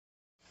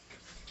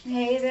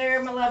Hey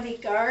there, my lovely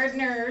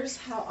gardeners.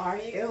 How are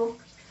you?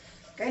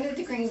 Granny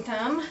the Green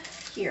Thumb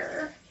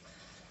here,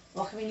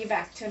 welcoming you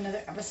back to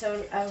another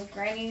episode of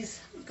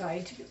Granny's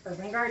Guide to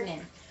Urban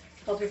Gardening.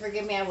 Hope you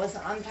forgive me, I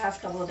wasn't on the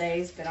past couple of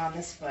days, been on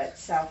this foot.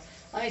 So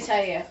let me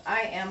tell you,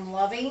 I am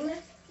loving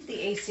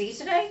the AC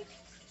today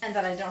and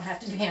that I don't have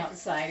to be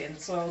outside in the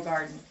soil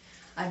garden.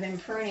 I've been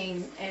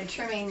pruning and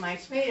trimming my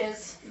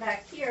tomatoes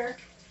back here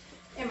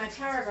in my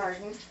tower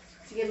garden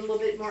to get a little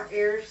bit more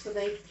air so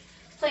they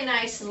play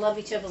nice and love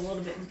each other a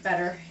little bit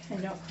better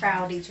and don't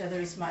crowd each other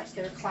as much.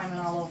 They're climbing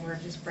all over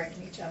and just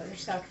breaking each other.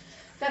 So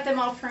got them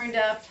all pruned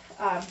up,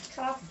 cut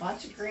off a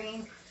bunch of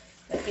green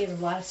that gave a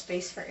lot of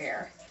space for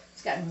air.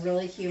 It's gotten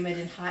really humid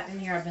and hot in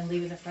here. I've been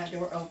leaving the front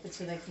door open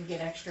so they can get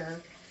extra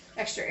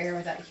air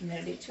without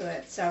humidity to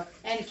it. So,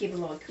 and to keep it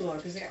a little cooler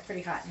because it got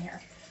pretty hot in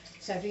here.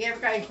 So if you ever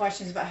got any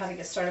questions about how to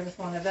get started with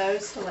one of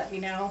those, so let me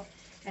know.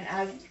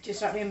 And just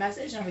drop me a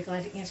message and I'll be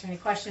glad to answer any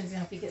questions and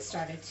help you get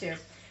started too.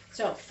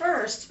 So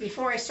first,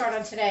 before I start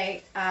on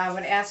today, I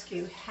would ask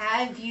you,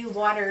 have you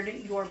watered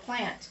your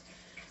plant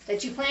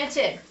that you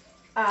planted?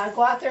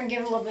 Go out there and give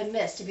it a little bit of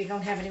mist if you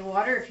don't have any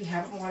water, if you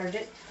haven't watered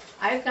it.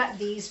 I've got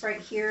these right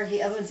here.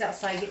 The other one's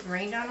outside getting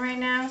rained on right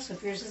now, so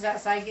if yours is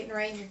outside getting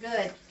rained, you're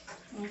good.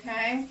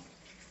 Okay?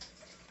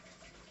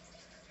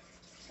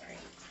 Sorry.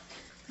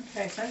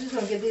 Okay, so I'm just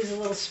going to give these a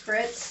little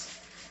spritz.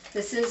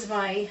 This is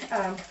my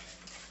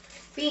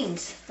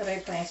beans that I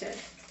planted.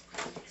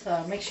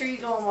 So make sure you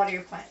go and water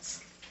your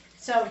plants.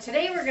 So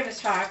today we're going to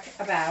talk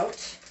about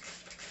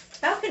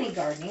balcony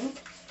gardening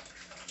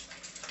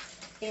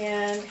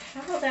and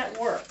how that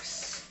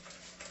works.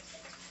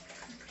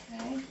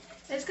 Okay,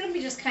 it's going to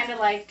be just kind of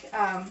like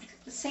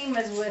the same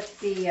as with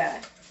the,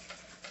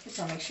 just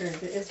want to make sure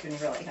that it's been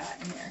really hot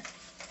in here.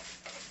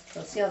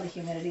 So see all the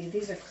humidity.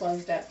 These are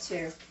closed up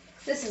too.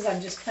 This is,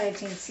 I'm just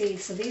planting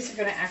seeds, so these are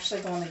going to actually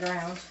go on the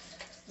ground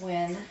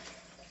when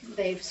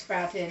they've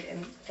sprouted,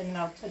 and then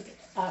I'll put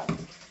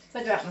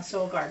them out in the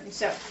soil garden.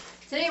 So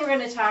today we're going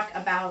to talk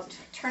about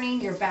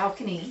turning your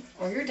balcony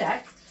or your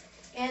deck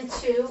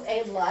into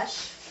a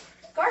lush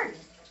garden,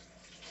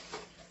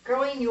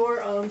 growing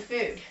your own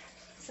food.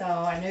 So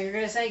I know you're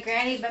going to say,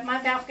 Granny, but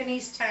my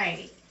balcony's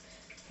tiny.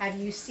 Have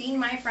you seen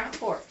my front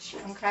porch?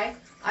 Okay,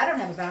 I don't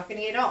have a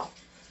balcony at all.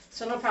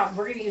 So no problem.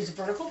 We're going to use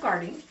vertical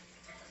gardening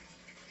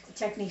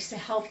techniques to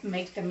help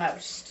make the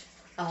most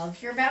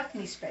of your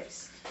balcony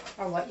space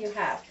or what you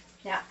have.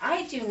 Now,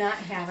 I do not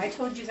have, I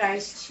told you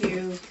guys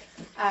to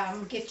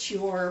get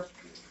your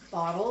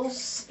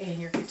bottles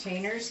and your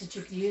containers that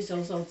you can use,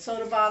 those old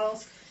soda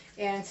bottles.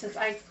 And since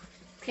I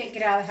can't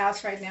get out of the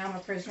house right now, I'm a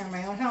prisoner in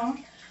my own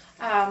home,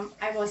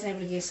 I wasn't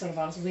able to get soda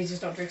bottles. We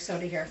just don't drink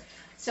soda here.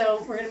 So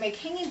we're going to make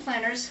hanging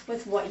planters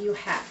with what you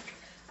have.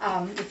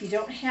 If you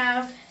don't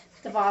have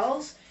the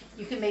bottles,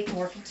 you can make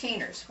more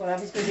containers. What I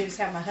was going to do is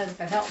have my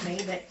husband help me,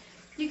 but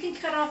you can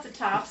cut off the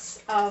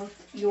tops of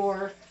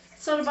your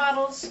soda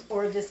bottles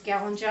or this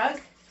gallon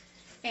jug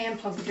and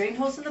plug the drain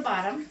holes in the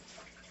bottom,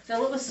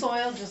 fill it with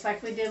soil just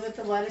like we did with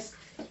the lettuce,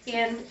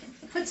 and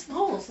put some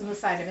holes in the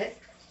side of it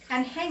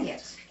and hang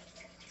it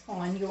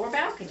on your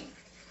balcony.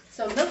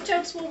 So milk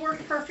jugs will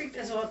work perfect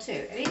as well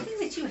too. Anything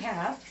that you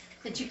have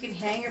that you can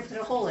hang or put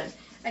a hole in.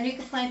 And you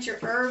can plant your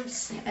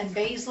herbs and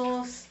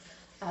basils,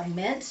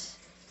 mint,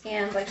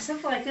 and like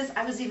something like this.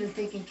 I was even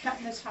thinking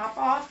cutting the top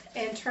off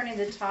and turning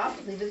the top,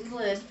 leaving the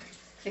lid,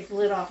 take the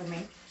lid off of me,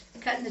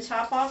 cutting the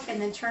top off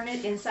and then turn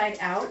it inside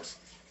out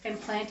and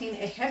planting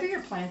a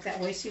heavier plant that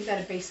way, so you've got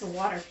a base of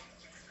water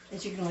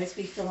that you can always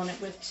be filling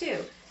it with too.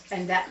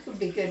 And that would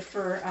be good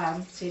for,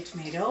 say, a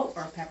tomato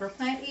or a pepper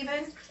plant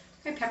even.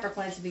 Okay, pepper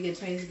plants would be good,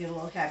 tomatoes get a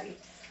little heavy.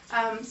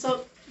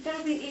 So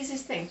that'll be the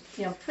easiest thing.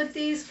 You know, put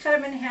these, cut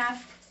them in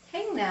half,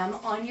 hang them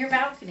on your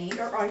balcony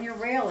or on your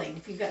railing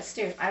if you've got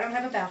stairs. I don't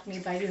have a balcony,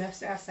 but I do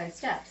have outside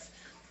steps.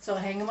 So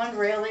hang them on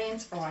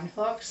railings or on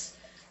hooks,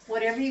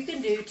 whatever you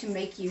can do to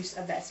make use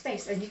of that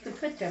space. And you can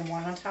put them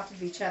one on top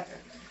of each other.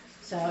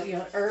 So, you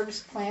know,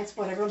 herbs, plants,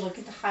 whatever, look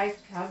at the height,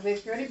 how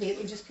big you're going to be,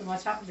 and just put them on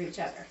top of each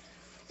other.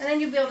 And then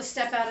you'll be able to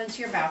step out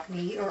into your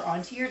balcony or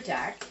onto your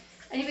deck,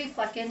 and you'll be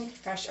plucking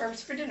fresh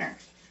herbs for dinner.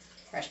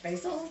 Fresh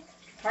basil,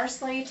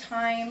 parsley,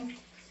 thyme, you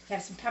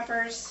have some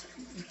peppers,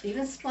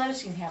 even some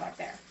lettuce you can have out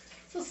there.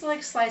 So it's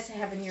like a slice of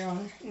having your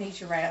own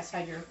nature right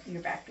outside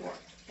your back door,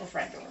 or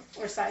front door,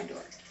 or side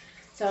door.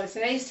 So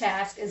today's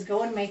task is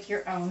go and make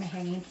your own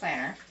hanging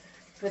planter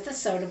with a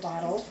soda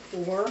bottle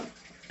or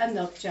a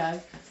milk jug,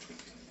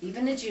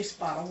 even a juice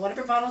bottle,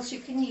 whatever bottles you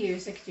can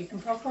use. You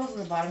can poke holes in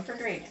the bottom for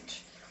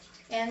drainage.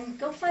 And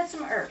go plant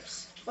some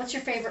herbs. What's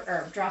your favorite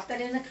herb? Drop that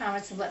in the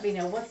comments and let me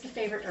know what's the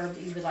favorite herb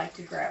that you would like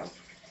to grow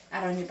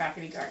out on your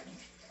balcony garden.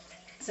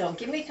 So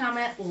give me a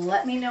comment,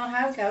 let me know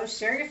how it goes,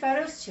 share your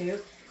photos too.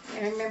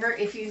 And remember,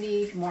 if you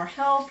need more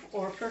help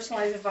or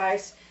personalized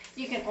advice,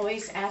 you can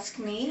always ask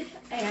me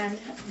and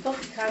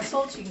book a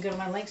consult. You can go to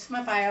my links in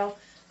my bio,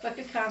 book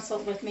a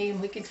consult with me, and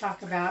we can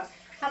talk about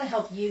how to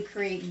help you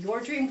create your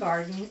dream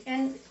garden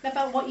and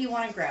about what you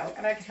want to grow,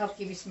 and I can help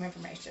give you some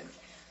information.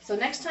 So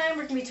next time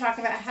we're going to be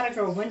talking about how to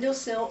grow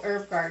windowsill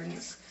herb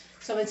gardens.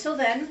 So until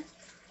then,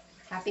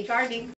 Happy gardening.